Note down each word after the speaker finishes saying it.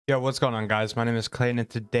Yo, what's going on, guys? My name is Clayton. In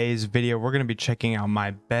today's video, we're going to be checking out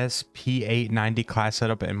my best P890 class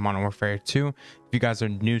setup in Modern Warfare 2. If you guys are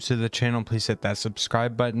new to the channel, please hit that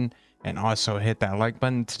subscribe button and also hit that like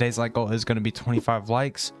button. Today's like goal is going to be 25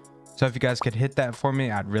 likes. So if you guys could hit that for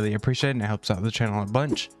me, I'd really appreciate it, and it helps out the channel a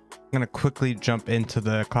bunch. I'm going to quickly jump into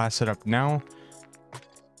the class setup now.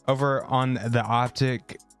 Over on the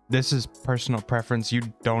optic, this is personal preference. You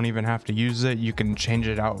don't even have to use it. You can change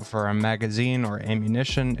it out for a magazine or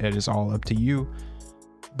ammunition. It is all up to you.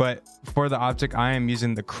 But for the optic, I am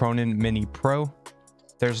using the Cronin Mini Pro.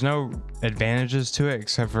 There's no advantages to it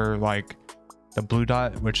except for like the blue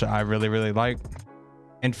dot, which I really like.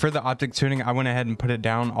 And for the optic tuning, I went ahead and put it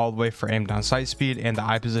down all the way for aim down sight speed and the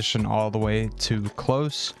eye position all the way to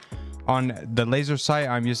close. On the laser sight,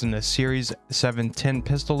 I'm using the Series 710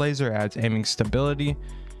 pistol laser, adds aiming stability.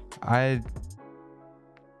 I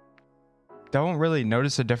don't really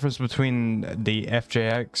notice a difference between the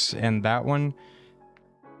FJX and that one,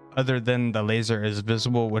 other than the laser is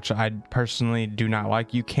visible, which I personally do not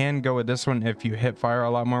like. You can go with this one if you hip fire a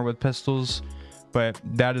lot more with pistols, but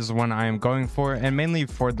that is the one I am going for, and mainly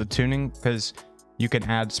for the tuning, because you can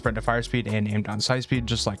add sprint to fire speed and aim down sight speed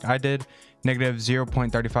just like I did. Negative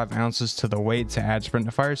 0.35 ounces to the weight to add sprint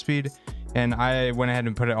to fire speed, and I went ahead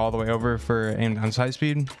and put it all the way over for aim down sight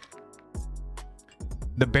speed.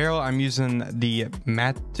 The barrel, I'm using the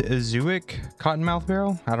Matzuik cottonmouth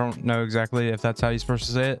barrel. I don't know exactly if that's how you're supposed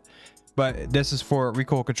to say it, but this is for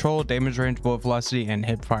recoil control, damage range, bullet velocity, and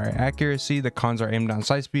hip fire accuracy. The cons are aim down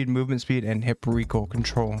sight speed, movement speed, and hip recoil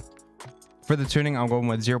control. For the tuning, I'm going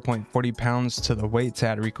with 0.40 pounds to the weight to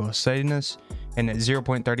add recoil steadiness, and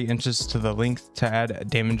 0.30 inches to the length to add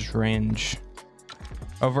damage range.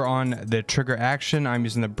 Over on the trigger action, I'm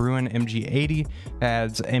using the Bruin MG80,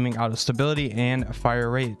 adds aiming auto stability and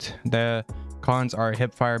fire rate. The cons are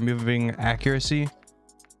hip fire moving accuracy.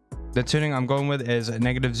 The tuning I'm going with is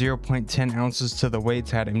negative 0.10 ounces to the weight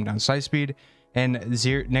to add aim down sight speed, and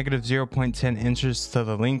negative 0.10 inches to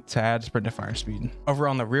the length to add sprint to fire speed. Over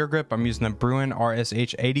on the rear grip, I'm using the Bruin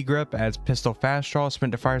RSH80 grip, adds pistol fast draw,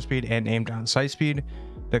 sprint to fire speed, and aim down sight speed.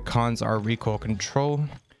 The cons are recoil control.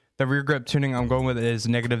 The rear grip tuning I'm going with is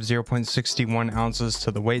negative 0.61 ounces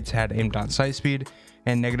to the weight to add aim down sight speed,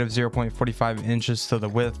 and negative 0.45 inches to the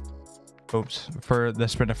width for the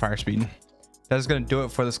sprint to fire speed. That's going to do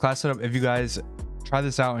it for this class setup. If you guys try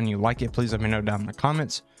this out and you like it, please let me know down in the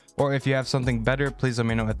comments. Or if you have something better, please let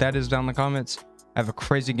me know what that is down in the comments. I have a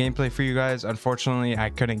crazy gameplay for you guys. Unfortunately,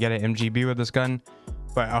 I couldn't get an MGB with this gun,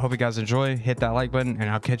 but I hope you guys enjoy. Hit that like button, and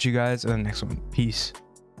I'll catch you guys in the next one. Peace.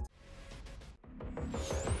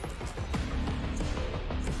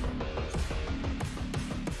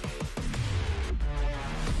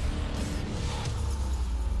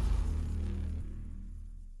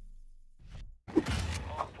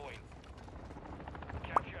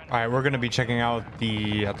 All right, we're going to be checking out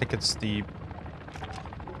the, I think it's the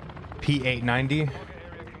P890.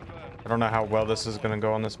 I don't know how well this is going to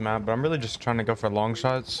go on this map, but I'm really just trying to go for long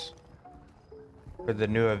shots for the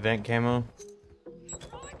new event camo.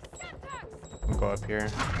 I'll go up here.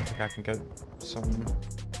 I think I can get some.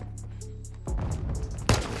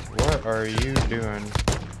 What are you doing?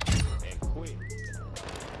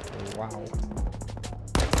 Wow.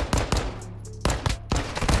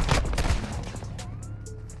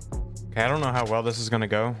 Okay, I don't know how well this is going to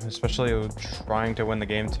go, especially trying to win the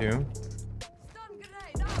game too.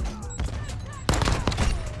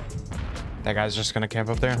 That guy's just going to camp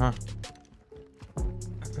up there, huh?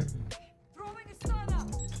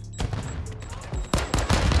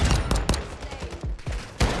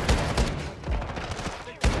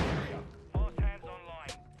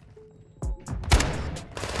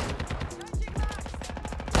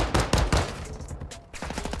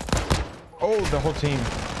 Oh, the whole team.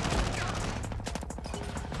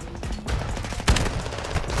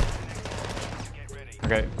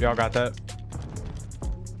 Okay, y'all got that.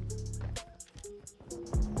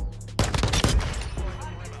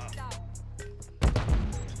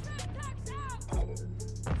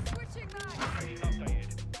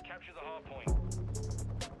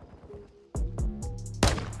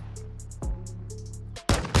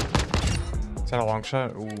 Is that a long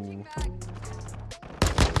shot? Ooh.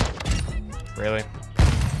 Really?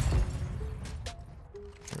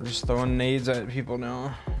 We're just throwing nades at people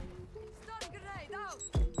now.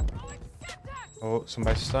 Oh,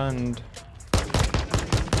 somebody stunned.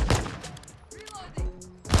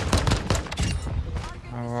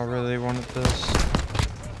 Oh, I really wanted this.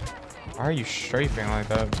 Why are you strafing like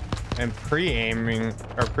that? And pre-aiming,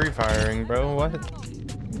 or pre-firing, bro, what?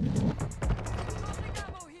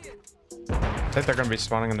 I think they're gonna be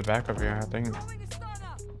spawning in the back of here, I think.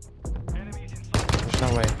 No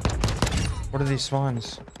way. What are these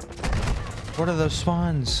spawns? What are those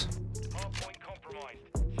spawns? Hardpoint compromised.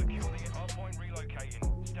 Secure the hardpoint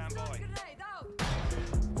relocating. Stand by.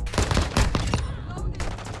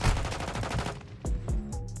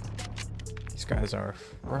 These guys are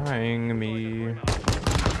frying me.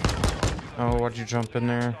 Oh, why'd you jump in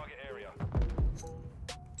there? Target area.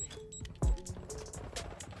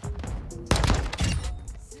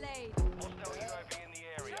 Slade. Hostile UAV in the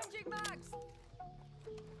area. Changing mags.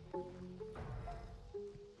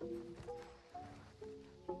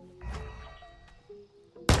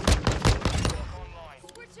 Lock online.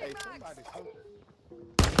 Switching mags.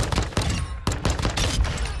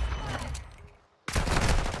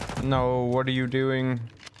 No, what are you doing?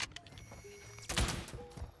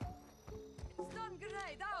 Stun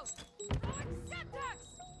grenade out. Throwing Semtex.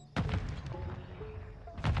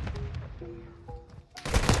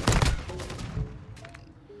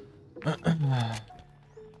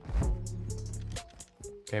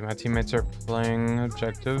 Okay, my teammates are playing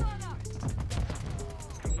objective.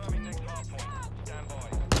 Confirming next hardpoint. Stand by.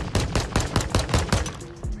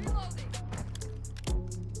 Reloading.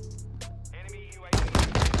 Enemy UAV.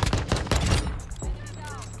 Enemy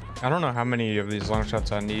down. I don't know how many of these long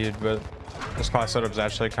shots I need, but this class setup's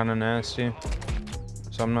actually kind of nasty.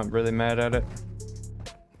 So I'm not really mad at it.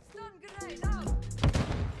 Stun grenade out.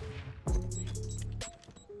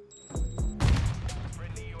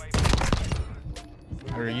 Friendly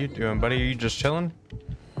UAV. What are you doing, buddy? Are you just chilling?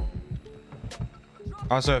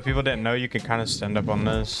 Also, if people didn't know, you can kind of stand up on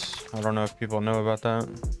this. I don't know if people know about that.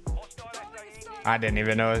 Hostile SAE. I didn't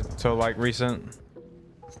even know it until like recent.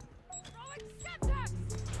 Throwing Semtex.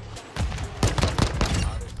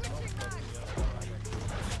 Switching mags.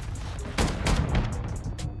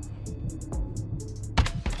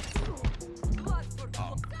 Blood for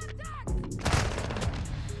Semtex.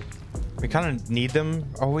 We kind of need them.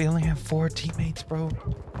 Oh, we only have 4 teammates, bro.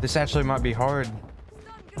 This actually might be hard. Stun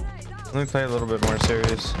grenade out. Let me play a little bit more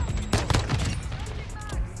serious. Changing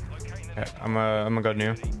mags. Okay, I'm gonna go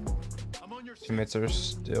new. Teammates are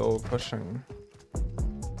still pushing.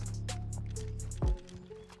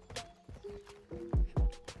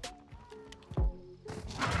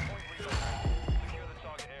 Secure the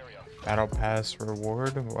target area. Battle pass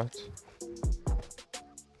reward. What?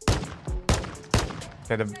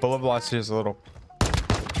 Okay, the bullet velocity is a little.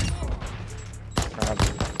 Crap.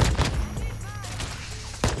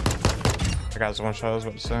 I got one shot. I was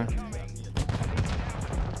about to say.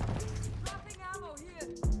 Dropping ammo here.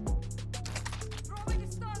 Throwing a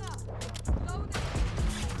stunner. Loading.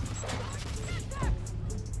 Semtex.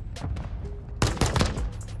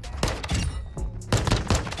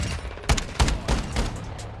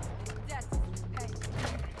 Death is pain.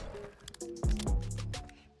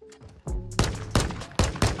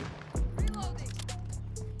 Reloading.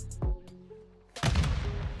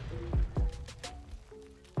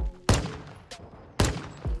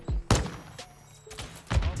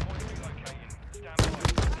 Hardpoint relocating. Stand by.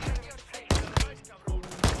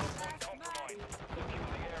 Hardpoint compromised. Secure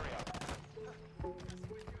the area.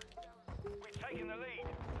 We've taken the lead.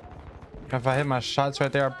 If I hit my shots right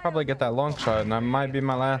there, I'll probably get that long shot, and that might be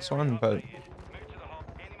my last one. But Move to the hub.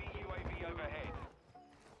 Enemy UAV overhead.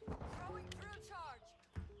 Throwing drill charge.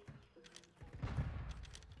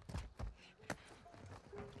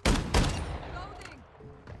 Loading.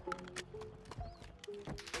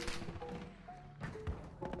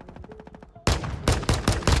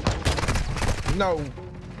 no.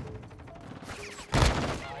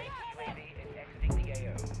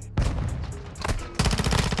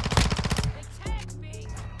 They tagged me.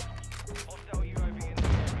 Hostile UAV in the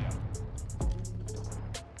area.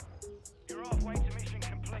 You're halfway to mission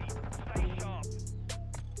complete. Stay sharp.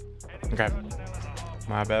 Enemy Okay. personnel at the hub.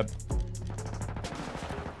 My bad.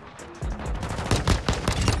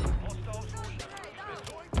 Hostiles Stun grenade out.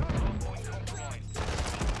 hardpoint compromised. Stand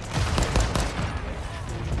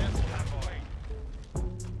by.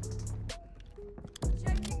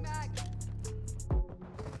 Changing mag.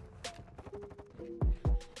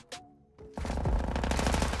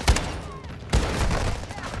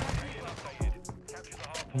 Capture the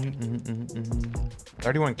hardpoint.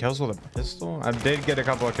 31 kills with a pistol. I did get a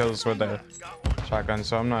couple of kills with a shotgun,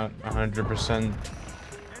 so I'm not 100%.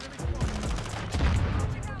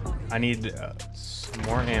 I need some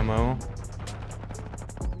more ammo.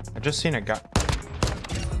 I just seen a guy.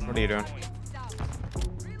 What are you doing? Down.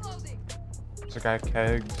 Reloading. There's a guy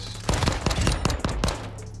kegs. Stun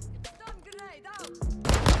grenade out.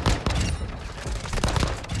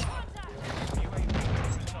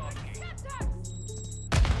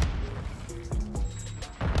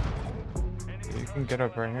 You can get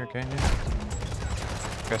up right here, can't you?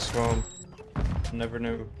 Guess well, never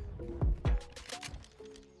knew.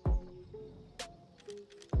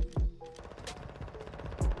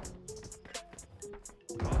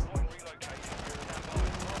 Hardpoint relocated.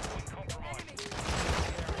 Hardpoint compromised.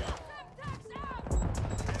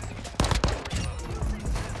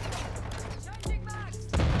 Changing back.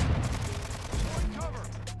 Point cover.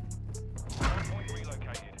 Hardpoint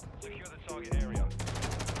relocated. Secure the target area.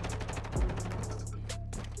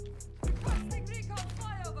 Requesting recon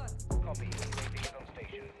flyover. Copy. UAV is on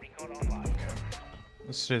station. Recon online.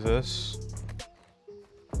 Let's do this.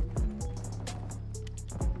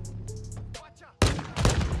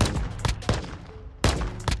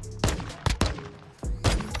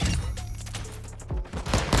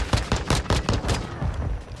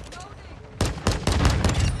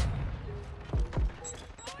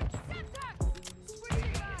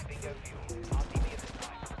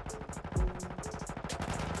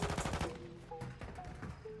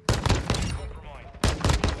 Compromised.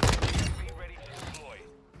 UAV ready to deploy.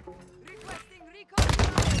 Requesting recon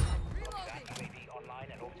flyover. Reloading. UAV online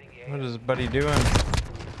and orbiting the What area. is Buddy doing? On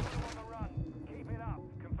the run. Keep it up.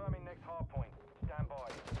 Confirming next hardpoint. Stand by.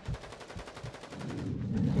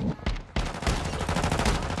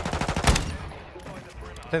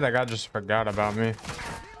 I think that guy just forgot about me.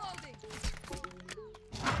 Reloading.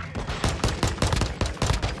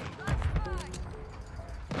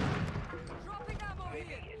 Dropping ammo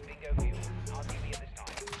here. Is bingo fuel. RTV at this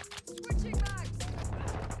time. Switching bags.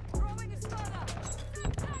 Throwing a stunner.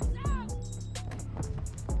 Syntax out.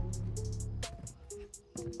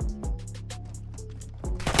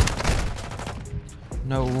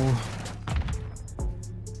 No.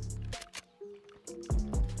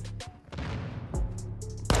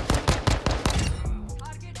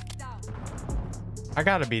 Target down. I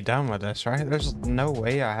gotta be done with this, right? There's no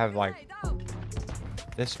way I have like Grenade out.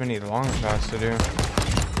 this many long shots to do.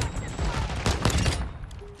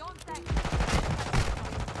 Don't tank.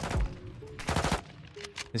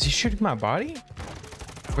 Is he shooting my body?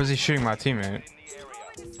 Or is he shooting my teammate?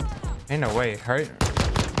 Throwing a stunner. Ain't no way, right?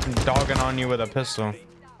 I'm dogging on you with a pistol.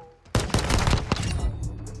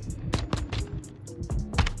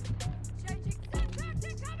 Changing syntax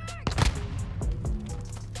incoming.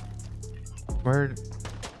 Where?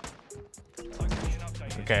 Location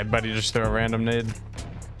updated. Okay, Buddy just threw a random nade. Stun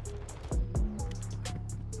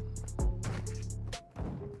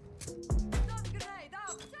grenade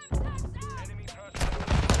out. Syntax out. Enemy personnel.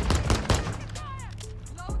 Fire.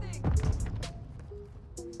 Loading.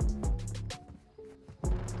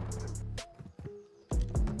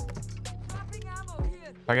 Dropping ammo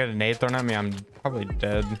here. If I get a nade thrown at me, I'm probably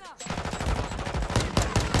dead. Take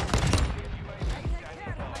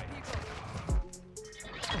care of my people.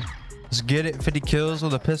 Let's get it. 50 kills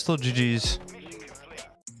with a pistol. GG's. Mission complete.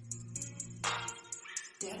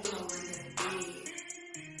 Dead zone